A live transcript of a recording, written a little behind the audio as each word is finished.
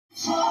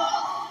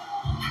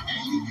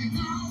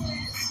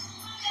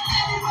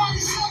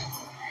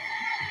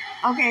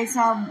Okay,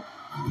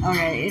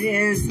 okay, it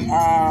is,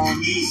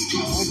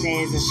 what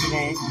day is it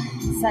today?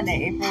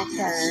 Sunday, April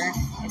 3rd.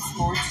 It's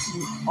 4,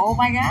 oh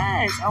my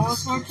gosh,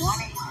 almost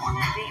 4:20.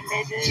 4:19,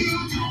 bitches.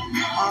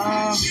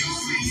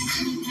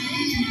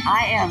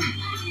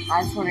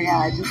 I swear to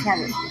God, I just had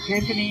an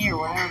epiphany or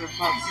whatever the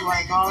fuck you want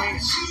to call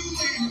it.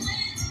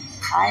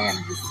 I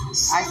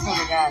swear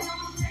to God,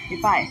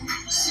 it's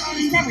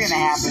never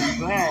gonna happen,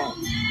 but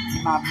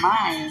in my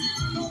mind,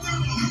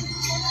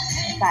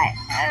 if I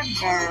ever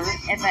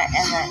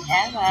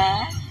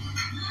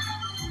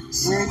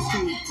were to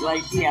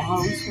like be a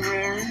host or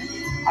whatever,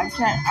 I'm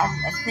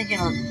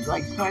thinking of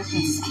like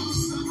questions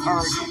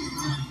or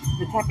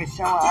the type of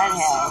show I'd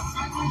have,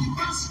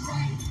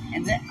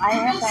 and then I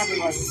have thought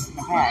about this in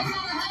the past,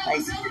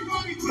 like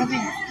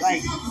something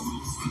like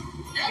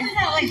it's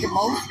not like the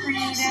most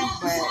creative,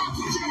 but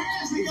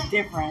it's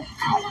different.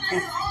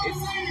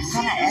 It's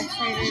kind of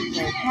X-rated,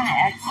 or kind of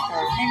X,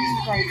 or maybe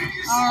it's like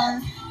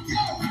R.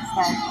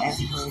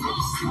 X-rated.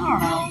 I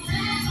don't know.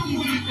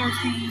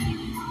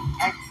 PG-13,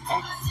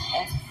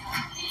 XXX.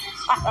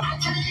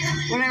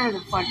 Whatever the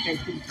fuck they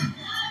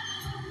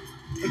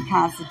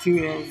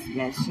constitute as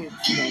that shit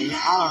today. I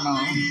don't know.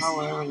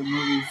 However the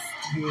movies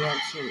do that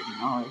shit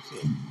and all that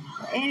shit.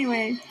 But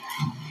anyway,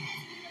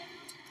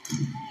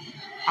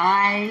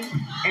 I've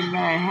been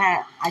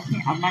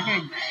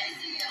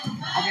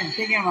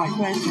thinking of my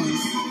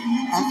questions.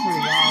 I swear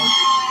to God.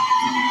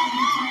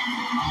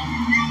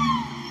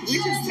 We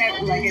just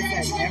never, like I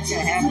said, never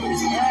gonna happen.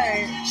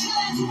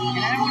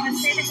 And I don't want to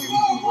say the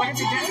question, what if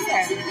it does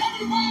happen?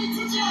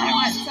 I don't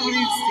want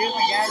somebody to steal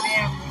my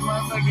goddamn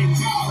motherfucking,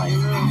 like,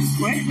 little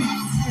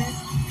questions.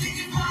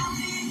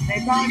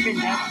 They've probably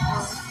been done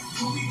before.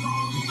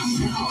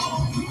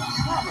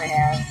 Probably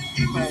have,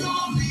 but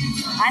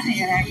I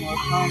think I'd have more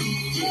fun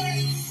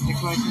with the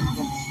questions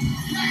than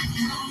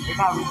if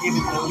I was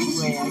given the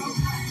leeway I just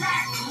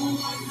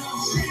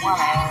want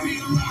to have.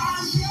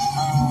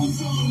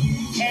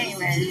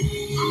 Anyway,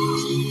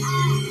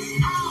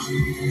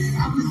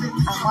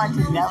 I'm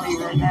watching Nelly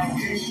right now.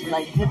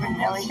 Like different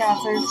Nelly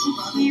concerts.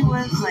 He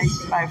was like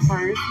my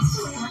first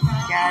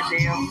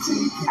goddamn.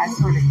 I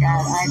swear to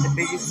God, I had the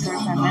biggest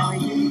crush on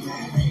Nelly.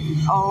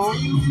 Oh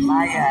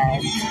my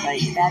God!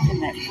 Like back in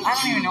the, I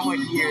don't even know what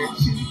year.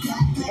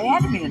 It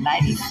had to be the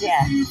 90s,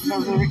 yeah. So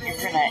we were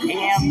in an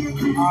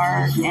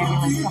AMR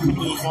ambulance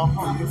company in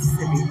Gulfport,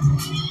 Mississippi.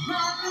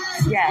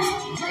 Yeah.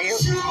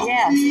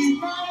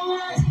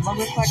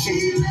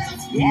 Motherfucking,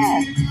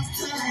 yeah.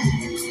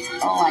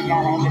 Oh my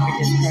God, I had the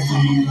biggest crush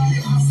on him.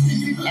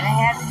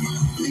 And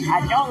I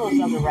know those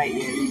are the right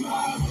years.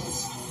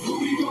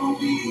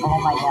 Oh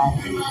my God.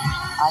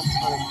 I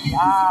swear to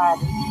God.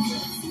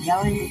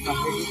 Nelly was my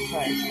biggest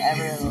crush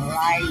ever in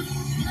life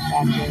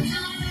back then.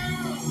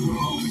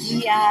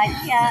 Yeah.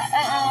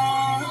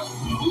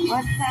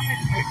 What's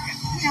happening?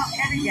 You know,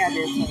 every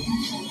goddamn thing.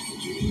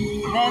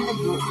 Then the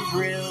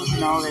grills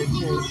and all that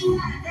shit.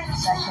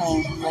 That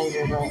came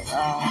later, but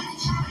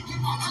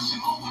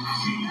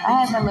I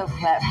had my little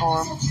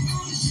platform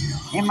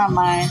in my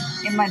mind,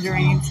 in my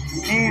dreams,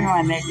 maybe in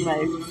my next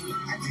life.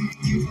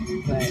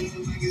 But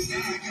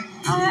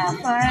I have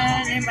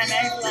fun in my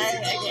next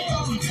life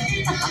again.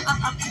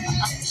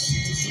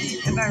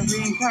 If I'm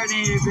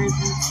reincarnated,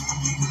 bitches.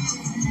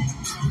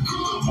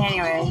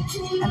 Anyway,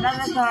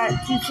 another thought,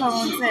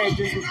 Two-Tone said,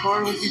 just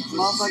record what you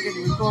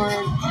motherfucking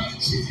record,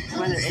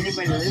 whether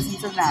anybody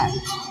listens or not.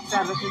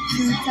 Shout out to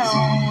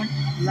Two-Tone,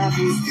 love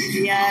you,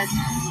 yes,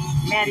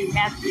 Maddie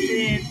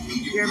Matheson,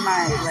 you're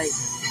my, like,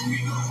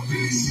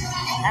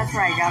 that's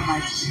where I got my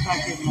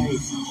fucking,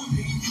 like,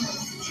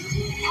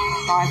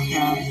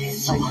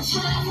 thoughts from, like,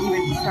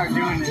 even start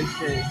doing this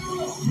shit.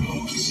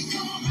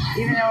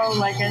 Even though,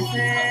 like I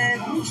said,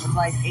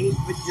 like 8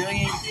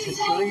 bajillion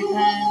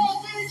times,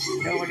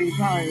 nobody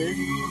probably listens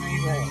to me,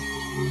 but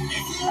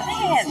I think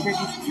I had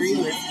 53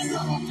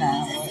 listeners one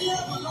time.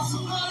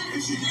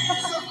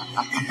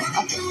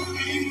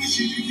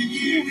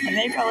 And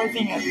they probably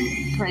think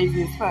I'm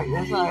crazy as fuck.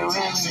 That's why I don't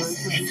have any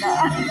listeners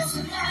now.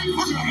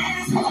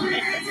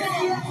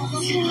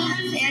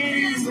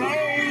 Anyway,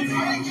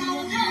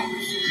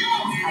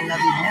 I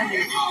love you,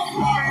 Nelly.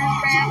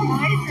 First round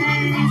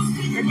boyfriend.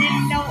 I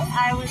didn't know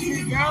I was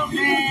his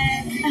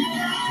girlfriend. Peace,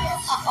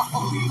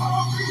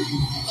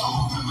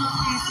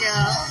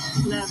 y'all.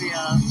 Love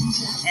y'all.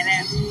 And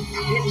I'm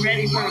getting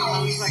ready for a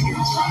motherfucking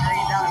 $1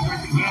 million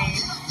worth of game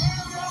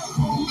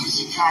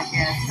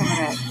podcast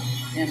coming up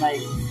in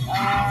like,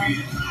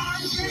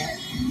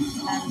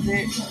 that's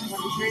it.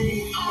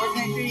 23,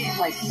 423,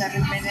 like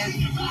 7 minutes.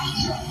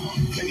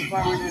 Looking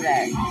forward to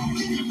that.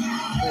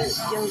 But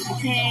Skills the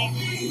King,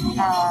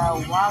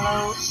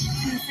 Wallow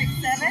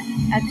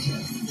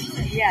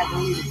 267. Yeah, I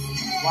believe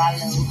it's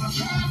Wallow.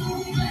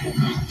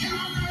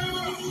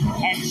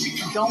 And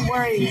don't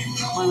worry,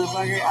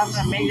 motherfucker, I'm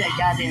gonna make that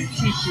goddamn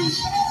cheat sheet.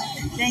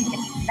 Think,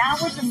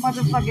 not with the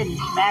motherfucking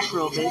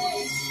mackerel, bitch.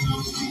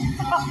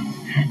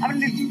 I'm gonna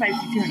do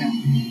spicy tuna.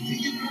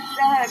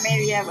 Still haven't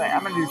made it yet, but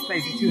I'm gonna do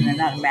spicy tuna,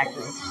 not a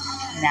mackerel.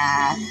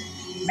 Nah.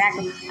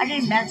 Mackerel. I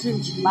gave mackerel,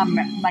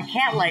 my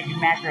cat like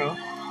mackerel.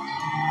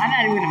 I'm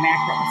not doing a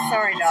mackerel.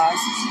 Sorry, dog.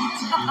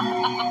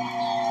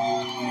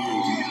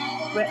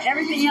 But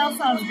everything else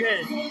sounds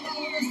good.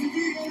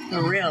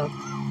 For real.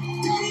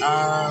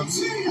 I'm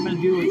going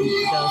to do it with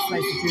the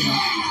spicy tuna.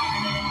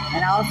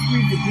 And I'll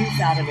squeeze the juice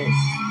out of it.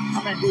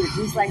 I'm going to do it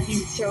just like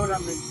you showed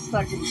on the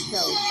fucking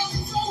show.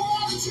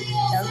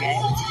 Okay?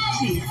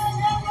 Peace.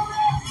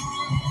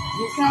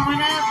 You're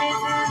coming up,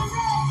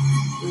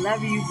 bitches.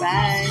 Love you.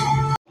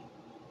 Bye.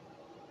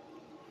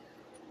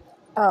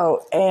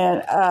 Oh,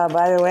 and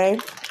by the way,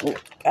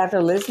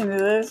 after listening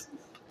to this,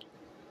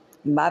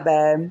 my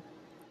bad.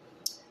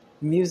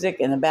 Music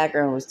in the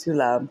background was too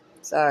loud.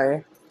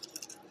 Sorry.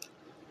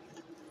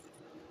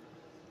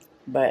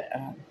 But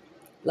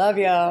love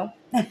y'all.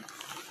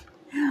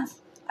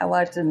 I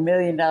watched $1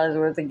 million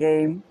worth of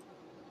game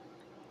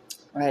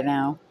right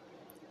now.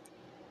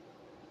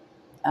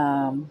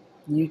 YouTube,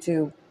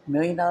 $1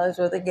 million worth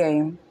of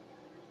game.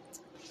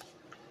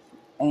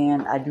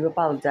 And I do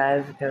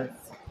apologize because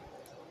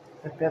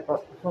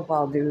the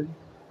football dude,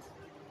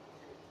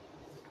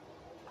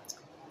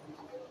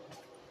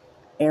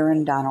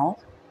 Aaron Donald,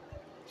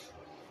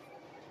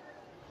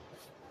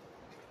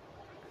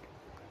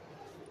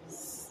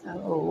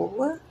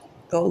 so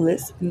go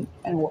listen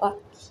and watch.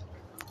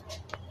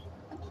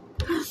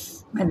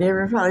 My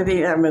neighbor probably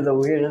think I'm the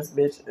weirdest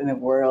bitch in the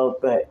world,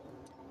 but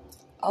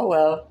oh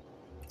well.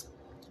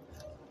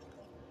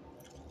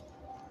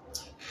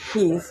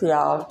 Peace,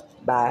 y'all.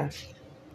 Bye.